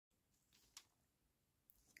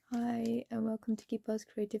Hi and welcome to Keeper's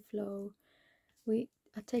Creative Flow. We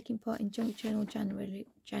are taking part in Junk Journal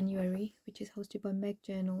January, which is hosted by Meg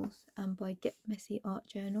Journals and by Get Messy Art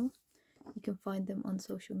Journal. You can find them on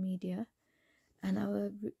social media. And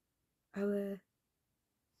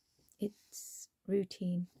it's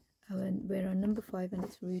routine. We're on number 5 and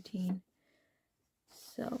it's routine.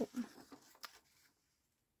 So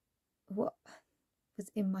what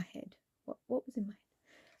was in my head? What was in my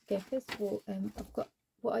head? Okay, first of all, I've got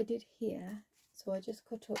what I did here. So I just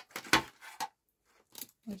cut up.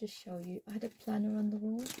 I'll just show you. I had a planner on the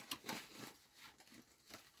wall.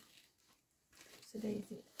 So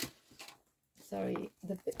there's it. Sorry,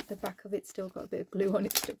 the back of it still got a bit of glue on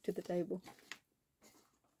it stuck to the table.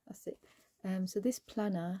 That's it. So this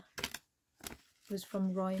planner was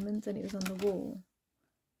from Ryman's and it was on the wall,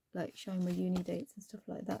 like showing my uni dates and stuff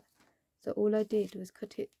like that. So all I did was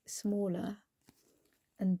cut it smaller,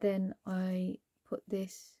 and then I put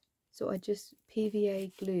this. So I just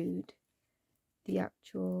PVA glued the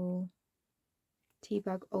actual tea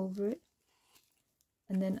bag over it,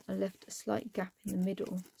 and then I left a slight gap in the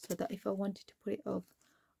middle so that if I wanted to put it up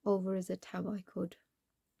over as a tab I could.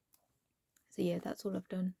 So yeah, that's all I've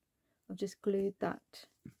done. I've just glued that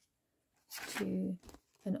to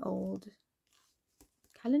an old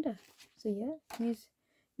calendar. So yeah,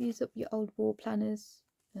 use up your old wall planners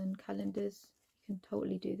and calendars. You can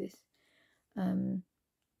totally do this.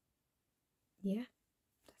 Yeah,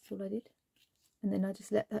 that's all I did. And then I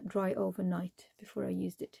just let that dry overnight before I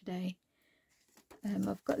used it today.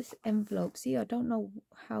 I've got this envelope. See, I don't know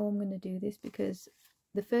how I'm going to do this because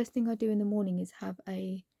the first thing I do in the morning is have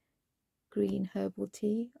a green herbal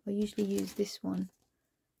tea. I usually use this one.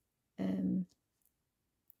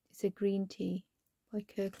 It's a green tea by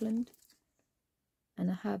Kirkland,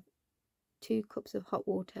 and I have 2 cups of hot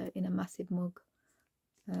water in a massive mug.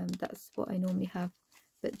 That's what I normally have,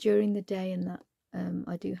 but during the day and that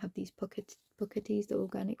I do have these pucker teas, the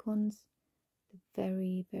organic ones. They're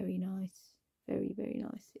very, very nice. Very, very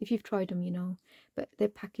nice. If you've tried them, you know. But their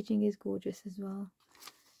packaging is gorgeous as well.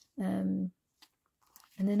 And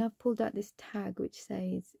then I've pulled out this tag which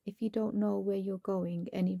says, if you don't know where you're going,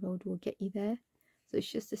 any road will get you there. So it's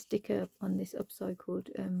just a sticker on this upcycled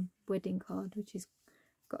wedding card, which has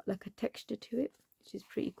got like a texture to it, which is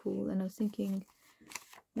pretty cool. And I was thinking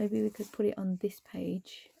maybe we could put it on this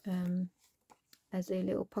page as a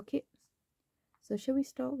little pocket. So shall we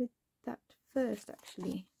start with that first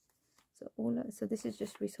actually? So this is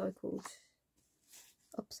just upcycled,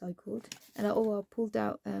 and I pulled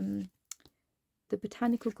out the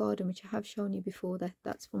Botanical Garden, which I have shown you before.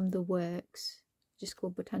 That's from The Works, just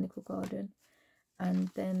called Botanical Garden. And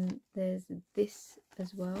then there's this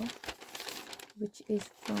as well, which is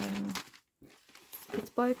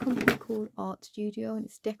it's by a company called Art Studio, and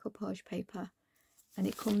it's decoupage paper, and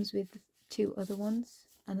it comes with 2 other ones,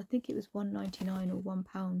 and I think it was £1.99 or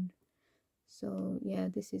 £1. So yeah,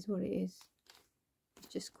 this is what it is. It's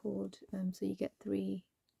just called so you get 3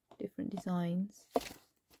 different designs,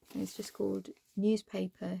 and it's just called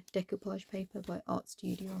Newspaper Decoupage Paper by Art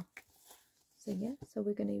Studio. So yeah, so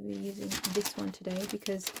we're going to be using this one today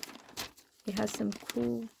because it has some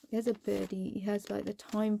cool, it has a birdie, it has like the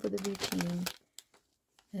time for the routine,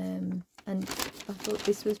 and I thought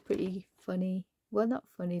this was pretty funny. Well, not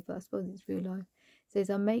funny, but I suppose it's real life. It says,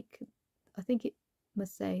 I think it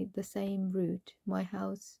must say, the same route, my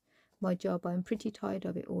house, my job, I'm pretty tired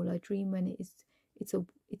of it all. I dream when it's a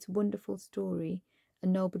wonderful story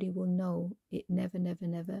and nobody will know it, never, never,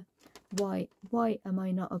 never. Why am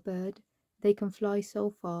I not a bird? They can fly so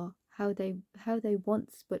far, how they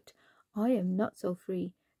once, but I am not so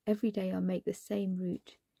free. Every day I make the same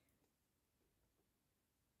route.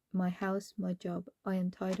 My house, my job, I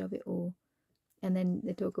am tired of it all. And then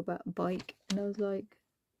they talk about bike, and I was like,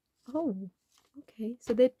 oh, okay.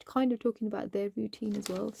 So they're kind of talking about their routine as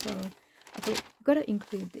well. So I thought, we've got to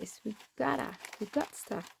include this. We've got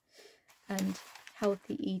stuff. And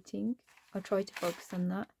healthy eating, I try to focus on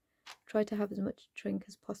that. Try to have as much drink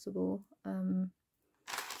as possible. And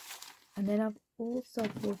then I've also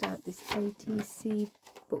pulled out this ATC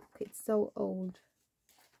book. It's so old,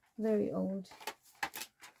 very old.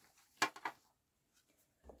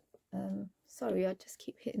 Sorry, I just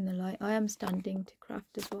keep hitting the light. I am standing to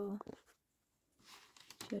craft as well.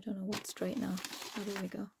 I don't know what's straight now. Oh, there we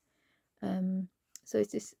go. So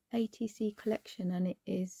it's this ATC collection, and it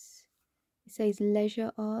says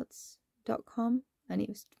leisurearts.com, and it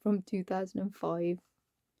was from 2005.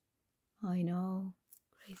 I know,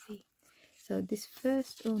 crazy. So this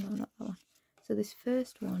first, oh no, not that one. So this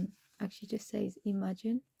first one actually just says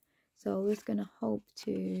imagine. So I was gonna hope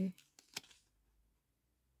to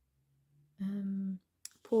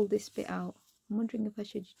pull this bit out. I'm wondering if I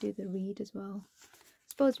should do the read as well. I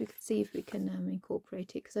suppose we could see if we can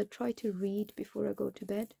incorporate it, because I try to read before I go to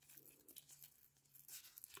bed.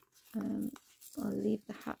 I'll leave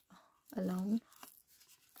the hat alone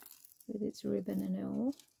with its ribbon and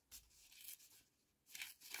all.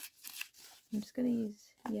 I'm just going to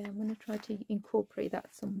use, yeah, I'm going to try to incorporate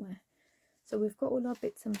that somewhere. So we've got all our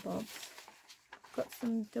bits and bobs. Got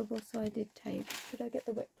some double-sided tape. Should I get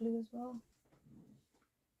the wet glue as well?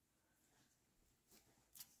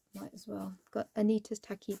 Might as well. Got Anita's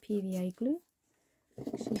Tacky PVA glue.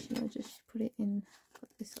 Actually, should I just put it in? Got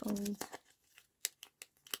this old.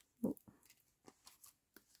 Oh.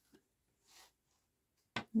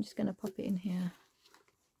 I'm just going to pop it in here.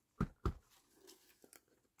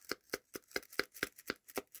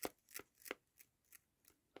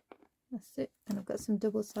 That's it. And I've got some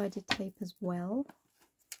double-sided tape as well.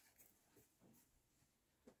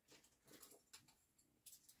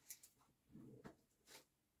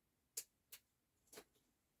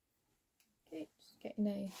 Okay, just getting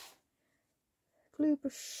a glue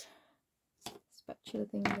brush spatula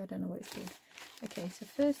thing. I don't know what it's called. Okay, so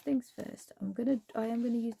first things first, I am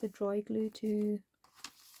gonna use the dry glue to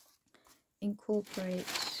incorporate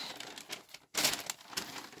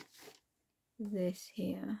this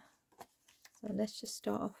here. So let's just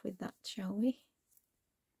start off with that, shall we?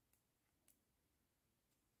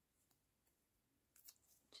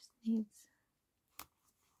 Just needs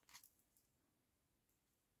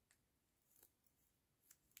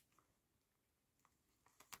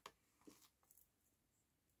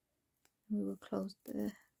we will close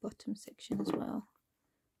the bottom section as well,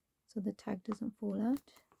 so the tag doesn't fall out.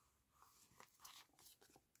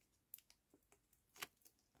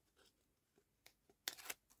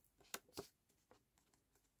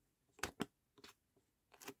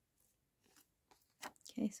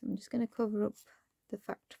 Okay, so I'm just going to cover up the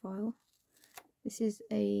fact file. This is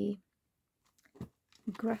a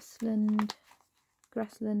grassland,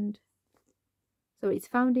 so it's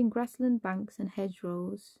found in grassland banks and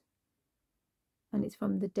hedgerows, and it's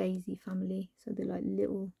from the daisy family, so they're like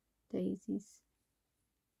little daisies.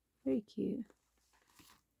 Very cute.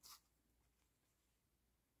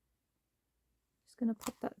 Just going to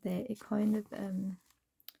pop that there. It kind of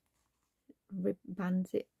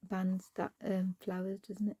bands that flowers,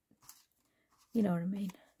 doesn't it? You know what I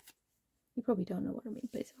mean. You probably don't know what I mean,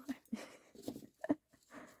 but it's alright.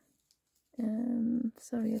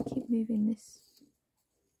 Sorry, I keep moving this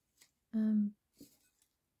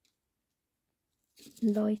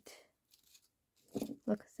light.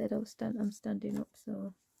 Like I said, I'm standing up,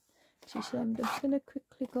 so I'm just gonna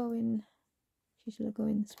quickly go in. Shall I go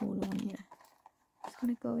in the smaller one? Yeah, I'm just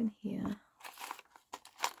gonna go in here.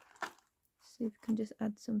 See if we can just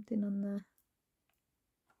add something on the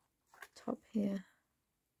top here.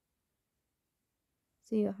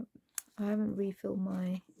 See, I haven't refilled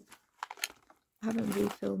my what do you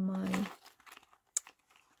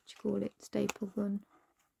call it, staple gun.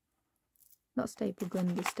 Not staple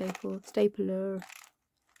gun, the stapler.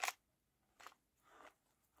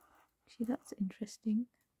 Actually, that's interesting.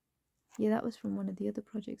 Yeah, that was from one of the other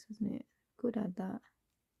projects, wasn't it? Could add that.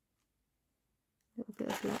 A little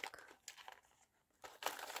bit of black.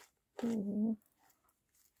 Or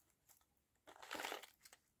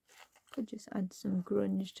could just add some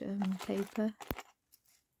grunged paper.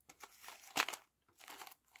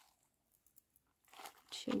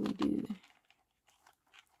 What shall we do?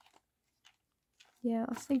 Yeah,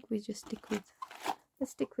 I think we just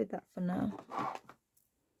let's stick with that for now. A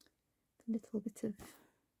little bit of,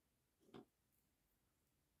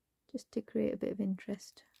 just to create a bit of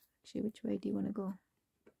interest. Actually, which way do you want to go?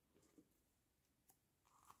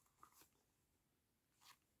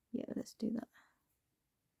 Yeah, let's do that.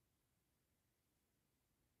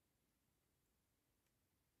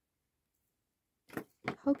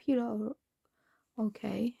 Hope you are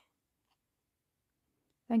okay.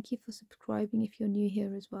 Thank you for subscribing if you're new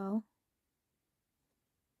here as well.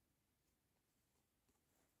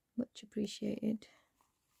 Much appreciated.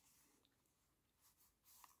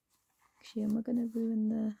 Actually, am I going to ruin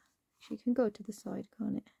the... Actually, you can go to the side,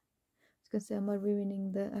 can't it? I was going to say, am I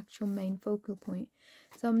ruining the actual main focal point?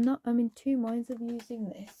 So I'm in two minds of using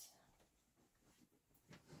this.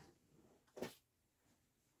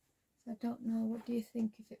 So I don't know, what do you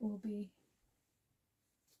think if it will be...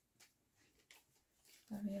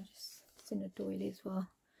 Sorry, it's in a doily as well.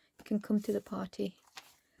 You can come to the party.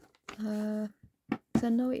 So I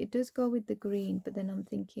know it does go with the green, but then I'm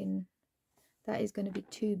thinking that is going to be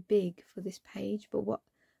too big for this page. But what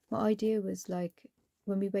my idea was, like,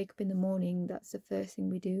 when we wake up in the morning, that's the first thing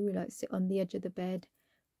we do. We like sit on the edge of the bed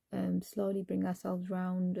slowly bring ourselves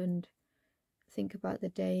round and think about the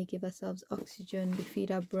day, give ourselves oxygen. We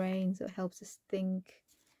feed our brains, so it helps us think.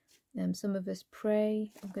 Some of us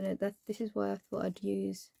pray. This is why I thought I'd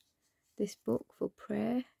use this book for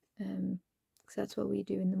prayer, because that's what we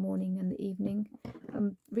do in the morning and the evening.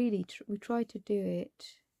 Really, we try to do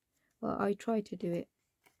it. Well, I try to do it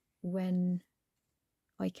when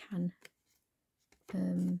I can.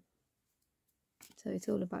 So it's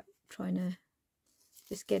all about trying to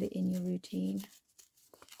just get it in your routine,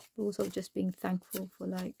 but also just being thankful for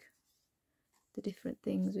like the different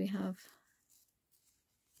things we have.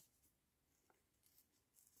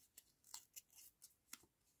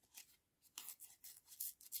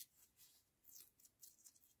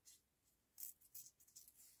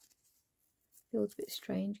 Feels a bit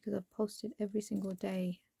strange because I've posted every single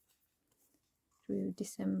day through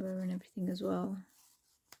December and everything as well,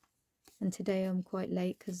 and today I'm quite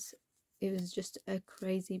late because it was just a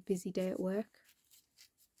crazy busy day at work,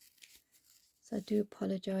 so I do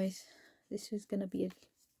apologize. This is going to be a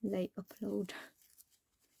late upload.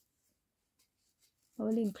 I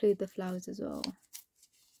will include the flowers as well.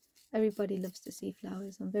 Everybody loves to see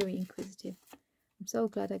flowers. I'm very inquisitive. I'm so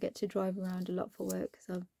glad I get to drive around a lot for work,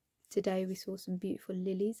 because today we saw some beautiful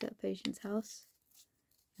lilies at a patient's house,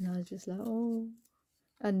 and I was just like, oh.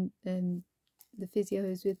 And the physio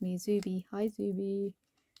who's with me, Zuby, hi Zuby,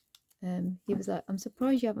 he was like, I'm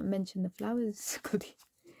surprised you haven't mentioned the flowers.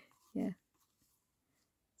 Yeah,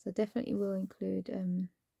 so definitely will include a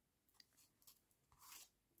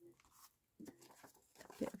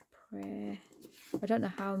bit of prayer. I don't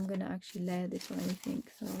know how I'm going to actually layer this or anything,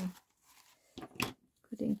 so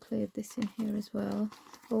could include this in here as well.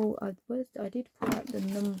 Oh, I did put out the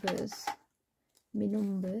numbers, my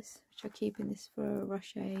numbers, which I keep in this Ferrero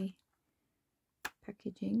Rocher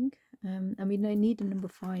packaging. And we need a number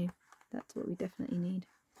 5. That's what we definitely need.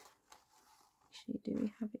 Actually, do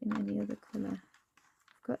we have it in any other colour?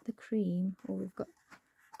 We've got the cream, or we've got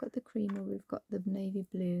the cream, or we've got the navy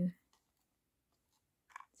blue.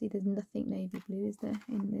 See, there's nothing navy blue, is there,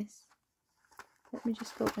 in this? Let me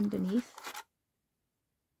just go underneath.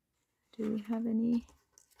 Do we have any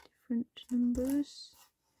different numbers?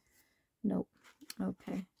 Nope.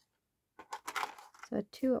 Okay. So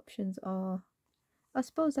 2 options are, I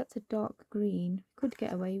suppose that's a dark green. Could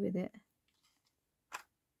get away with it.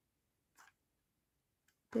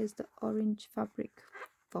 There's the orange fabric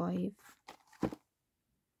 5.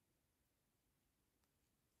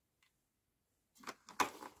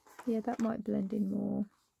 Yeah, that might blend in more.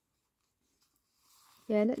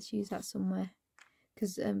 Yeah, let's use that somewhere,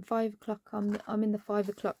 because 5 o'clock, I'm in the 5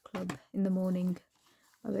 o'clock club in the morning.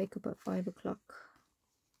 I wake up at 5 o'clock,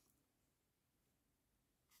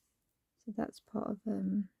 so that's part of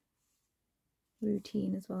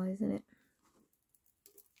routine as well, isn't it?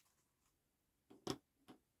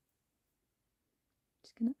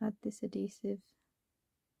 Just gonna add this adhesive.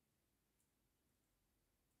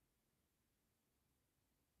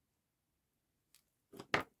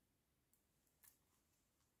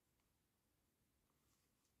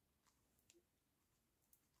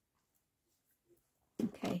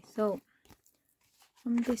 Okay, so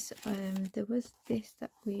from this, there was this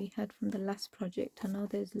that we had from the last project. I know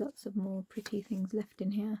there's lots of more pretty things left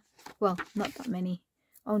in here. Well, not that many,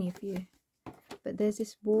 only a few. But there's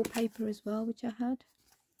this wallpaper as well, which I had.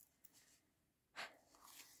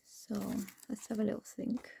 So let's have a little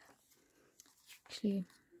think. Actually,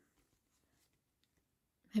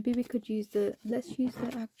 maybe we could use let's use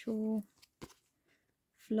the actual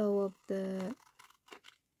flow of the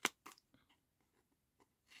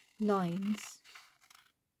lines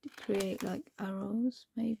to create like arrows,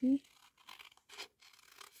 maybe.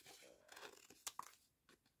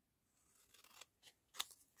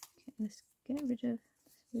 Okay, let's get rid of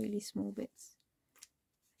really small bits.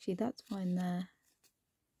 Actually, that's fine there.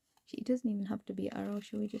 Actually, it doesn't even have to be arrow.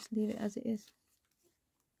 Should we just leave it as it is?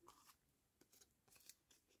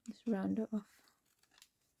 Just round it off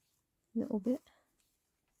a little bit.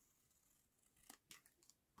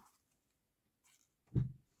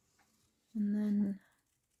 And then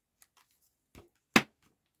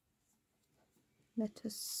let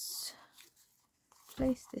us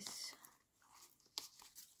place this.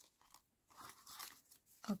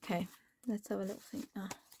 Okay, let's have a little think now.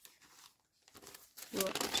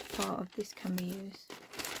 What part of this can we use?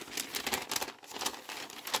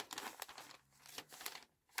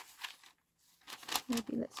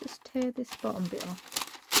 Maybe let's just tear this bottom bit off.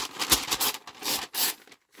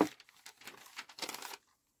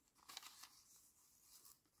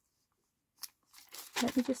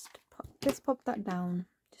 Let me just pop that down,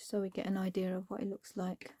 just so we get an idea of what it looks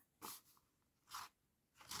like.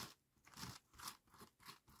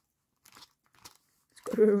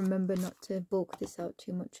 Got to remember not to bulk this out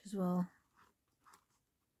too much as well.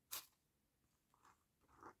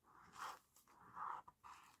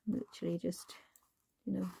 Literally just,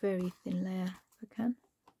 you know, very thin layer if I can.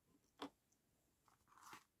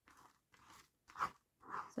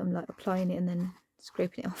 So I'm like applying it and then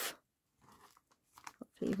scraping it off.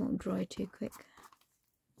 Hopefully it won't dry too quick.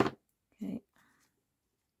 Okay.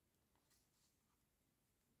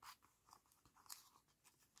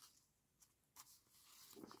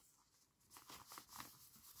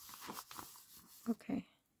 Okay.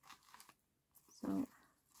 So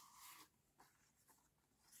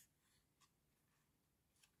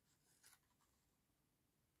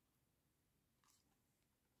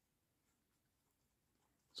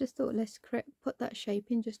just thought let's put that shape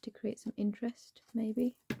in just to create some interest,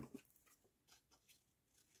 maybe.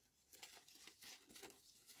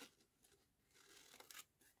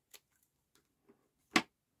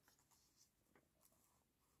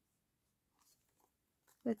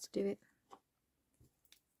 Let's do it.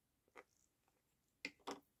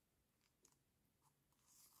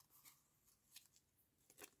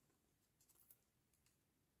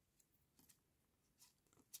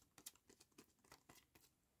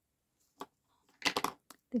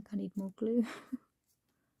 I think I need more glue.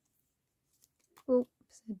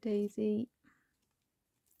 Oops, a daisy.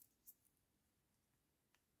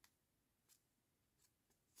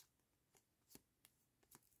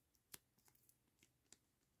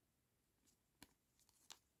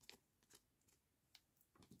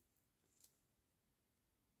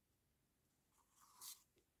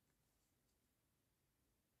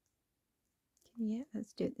 Yeah,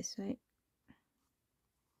 let's do it this way.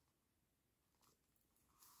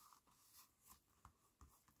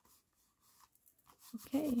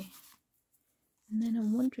 Okay, and then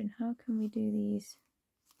I'm wondering how can we do these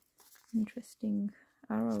interesting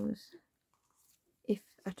arrows, if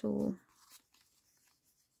at all.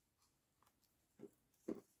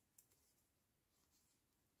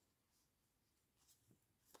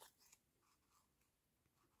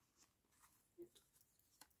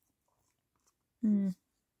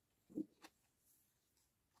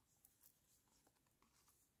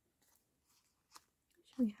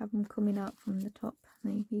 Should we have them coming out from the top,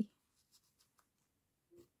 maybe?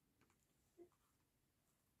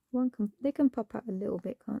 They can pop out a little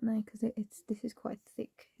bit, can't they? Because this is quite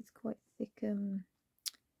thick. It's quite thick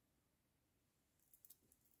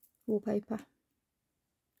wallpaper.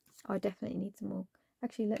 I definitely need some more.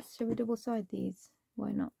 Actually, shall we double side these?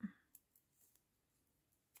 Why not?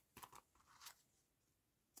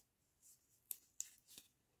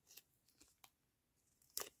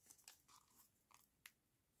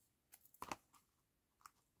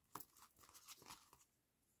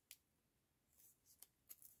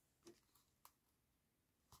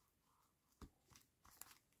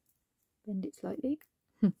 Bend it slightly.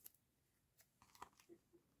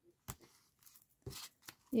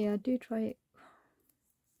 Yeah, I do try it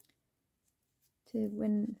to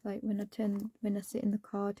when I sit in the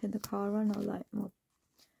car, turn the car on, I'll like, well,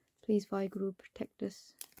 please Vaheguru protect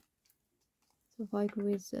us. So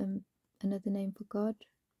Vaheguru is another name for God.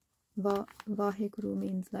 Vaheguru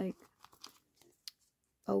means like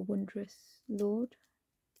a wondrous Lord.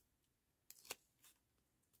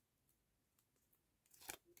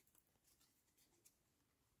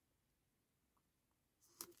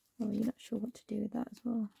 Oh, you're not sure what to do with that as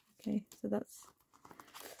well. Okay, so that's,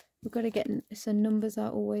 we've got to get, so numbers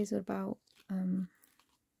are always about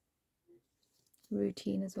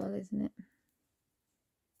routine as well, isn't it?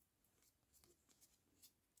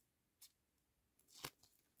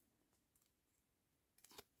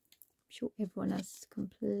 I'm sure everyone has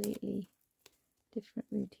completely different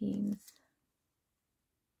routines.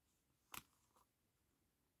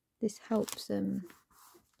 This helps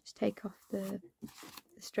just take off the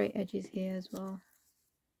straight edges here as well.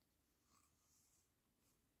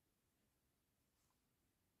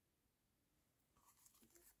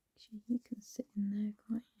 Actually, you can sit in there,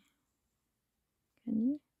 can't you? Can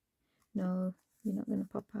you? No, you're not going to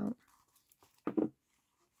pop out.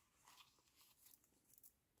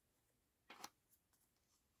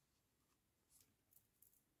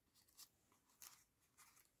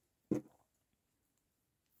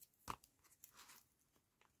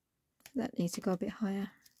 That needs to go a bit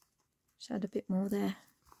higher. Just add a bit more there.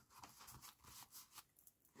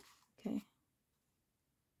 Okay.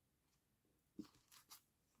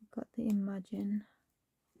 I've got the Imagine.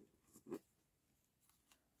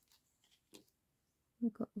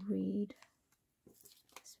 We've got Read.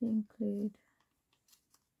 Let's include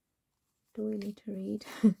Doily to read.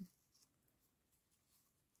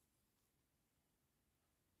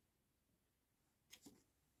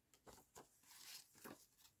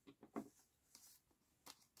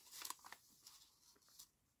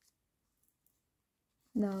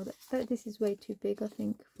 No, this is way too big, I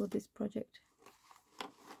think, for this project.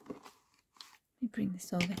 Let me bring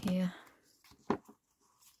this over here.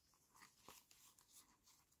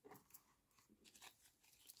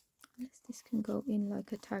 Unless this can go in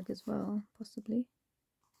like a tag as well, possibly.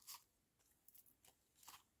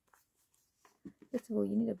 First of all,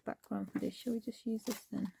 you need a background for this. Shall we just use this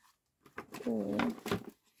then? Or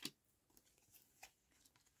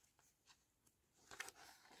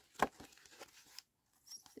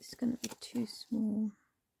it's going to be too small.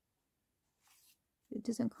 It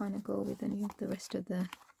doesn't kind of go with any of the rest of the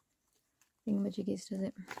thingamajiggies, does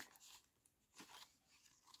it?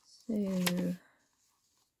 So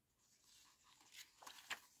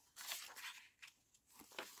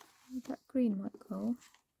that green might go.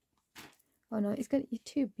 Oh no, it's got, you're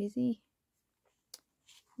too busy.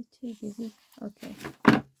 You're too busy. Okay.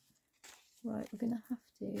 Right, we're gonna have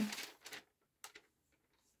to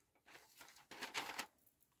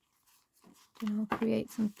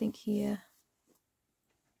create something here.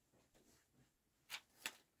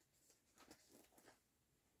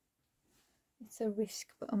 It's a risk,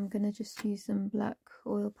 but I'm gonna just use some black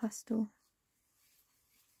oil pastel.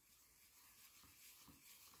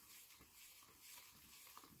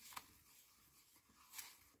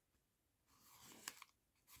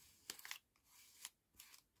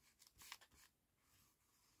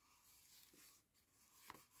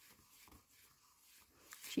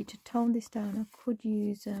 Actually, to tone this down, I could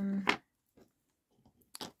use yeah,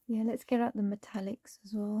 let's get out the metallics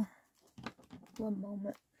as well. One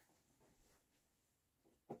moment.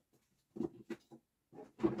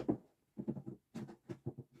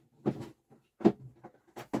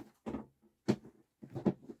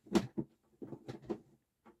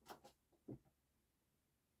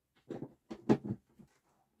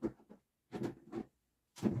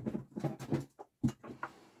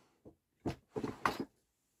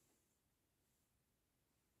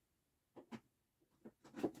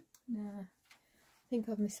 No, I think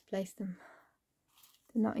I've misplaced them.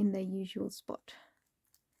 They're not in their usual spot.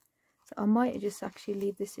 So I might just actually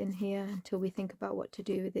leave this in here until we think about what to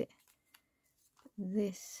do with it.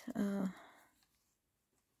 This, shall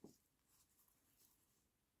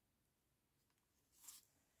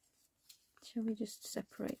we just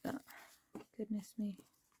separate that? Goodness me.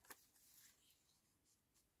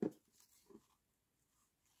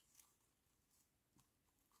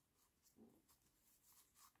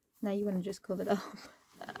 Now you want to just cover that up.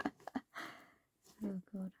 Oh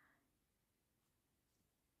god.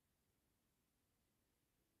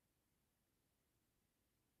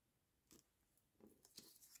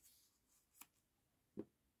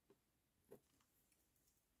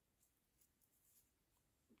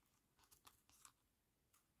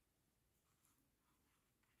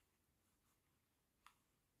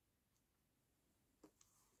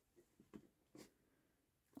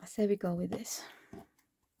 I say we go with this.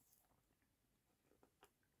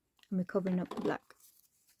 And we're covering up the black.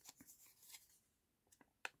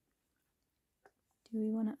 Do we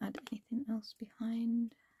want to add anything else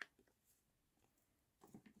behind?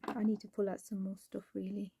 I need to pull out some more stuff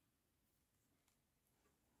really.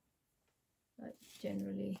 Like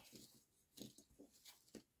generally.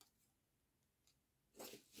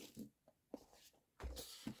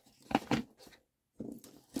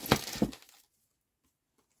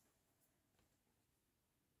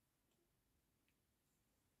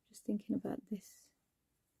 Just thinking about this.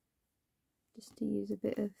 Just to use a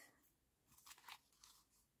bit of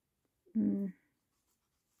it's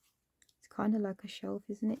kind of like a shelf,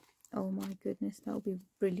 isn't it? Oh my goodness, that would be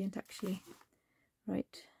brilliant actually.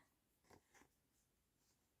 Right,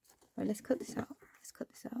 let's cut this out.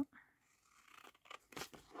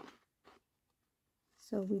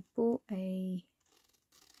 So we bought I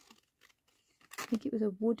think it was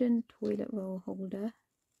a wooden toilet roll holder,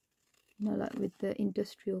 you know, like with the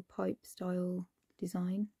industrial pipe style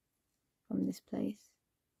design from this place.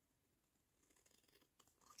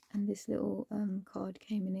 And this little card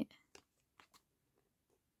came in it.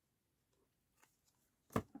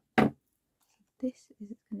 This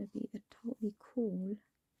is going to be a totally cool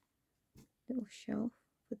little shelf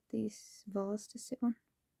with these vase to sit on.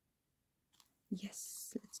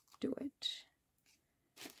 Yes, let's do it.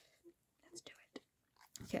 Let's do it.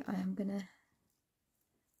 Okay, I am gonna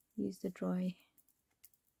use the dry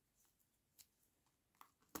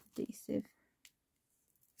adhesive.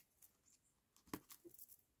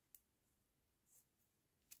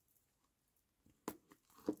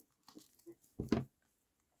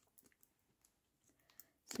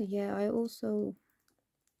 So yeah, I also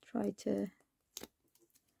try to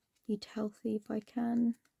eat healthy if I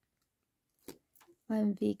can. I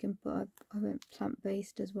am vegan, but I went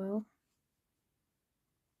plant-based as well.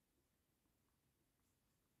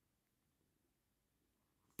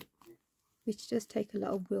 Which does take a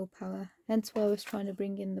lot of willpower. Hence why I was trying to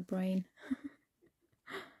bring in the brain.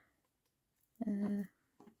 Yeah,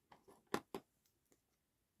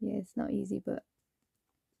 it's not easy, but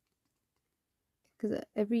because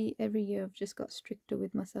every year I've just got stricter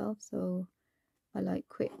with myself. So I like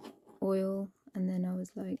quit oil, and then I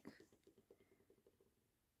was like,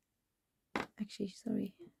 actually,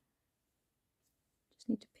 sorry, just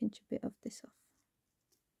need to pinch a bit of this off,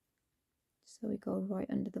 so we go right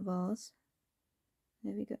under the vase.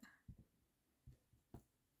 There we go.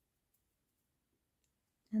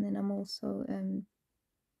 And then I'm also what am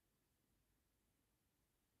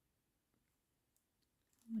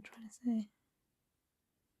I trying to say?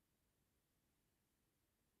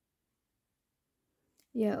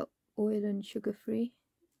 Yeah, oil and sugar free.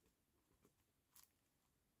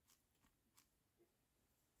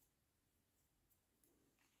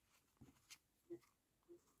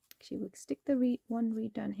 Actually, we'll stick the one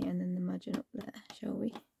reed down here and then the margin up there, shall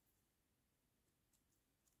we?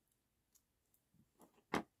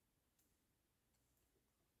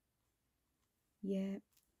 Yeah.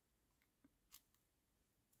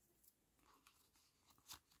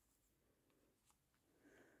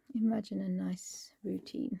 Imagine a nice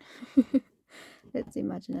routine. Let's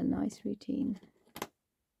imagine a nice routine.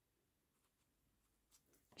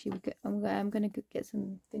 Actually, I'm gonna get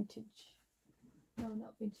some vintage. No,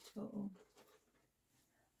 not vintage photo.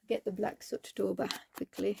 Get the black soot dauber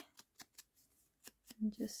quickly,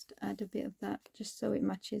 and just add a bit of that, just so it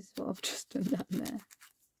matches what I've just done down there.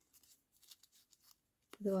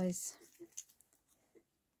 Otherwise,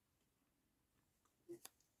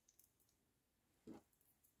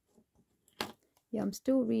 yeah, I'm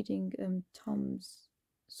still reading Tom's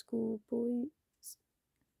Schoolboys. Is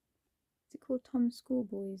it called Tom's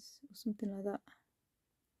Schoolboys or something like that?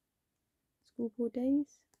 Schoolboy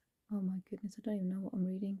Days? Oh my goodness, I don't even know what I'm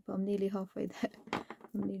reading, but I'm nearly halfway there.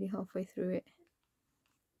 I'm nearly halfway through it.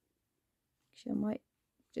 Actually, I might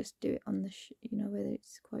just do it on the, you know, whether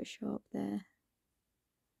it's quite sharp there.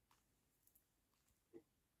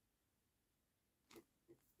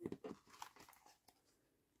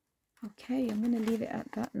 Okay, I'm going to leave it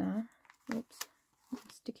at that now. Oops, I'm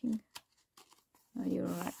sticking. Oh, you're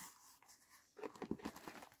alright.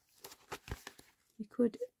 You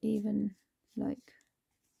could even like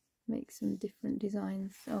make some different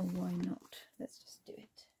designs. Oh, why not? Let's just do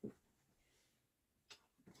it.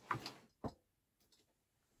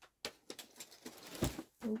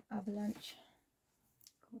 Oh, avalanche.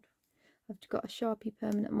 God. I've got a Sharpie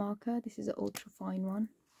permanent marker. This is an ultra fine one.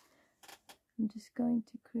 I'm just going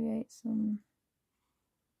to create some,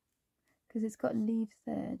 because it's got leaves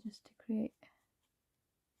there, just to create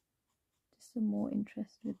just some more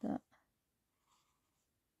interest with that.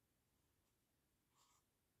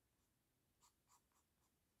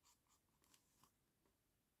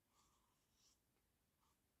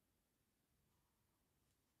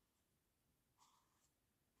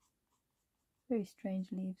 Very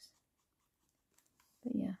strange leaves,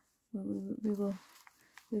 but yeah,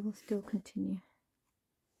 we will still continue,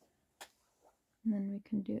 and then we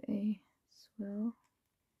can do a swirl,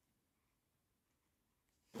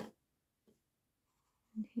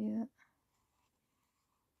 and here.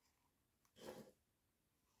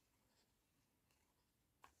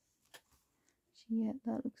 Yeah,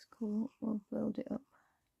 that looks cool. We'll build it up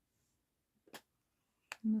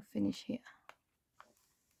and we'll finish here.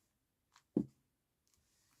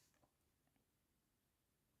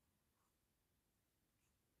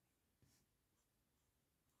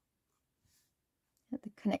 At the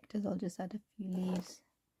connectors, I'll just add a few leaves,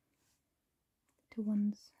 little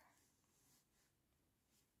ones.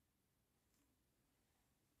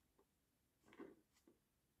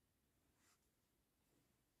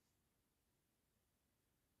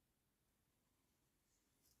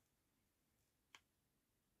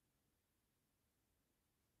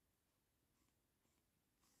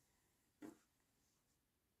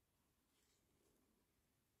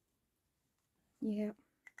 Yeah,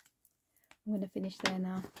 I'm going to finish there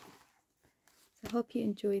now. So I hope you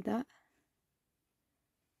enjoyed that.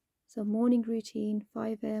 So morning routine,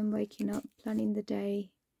 5 AM, waking up, planning the day.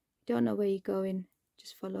 Don't know where you're going,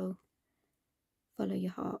 just follow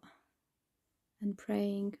your heart, and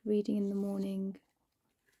praying, reading in the morning,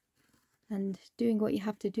 and doing what you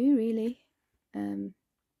have to do, really.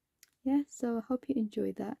 Yeah, so I hope you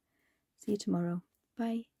enjoyed that. See you tomorrow.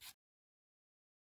 Bye.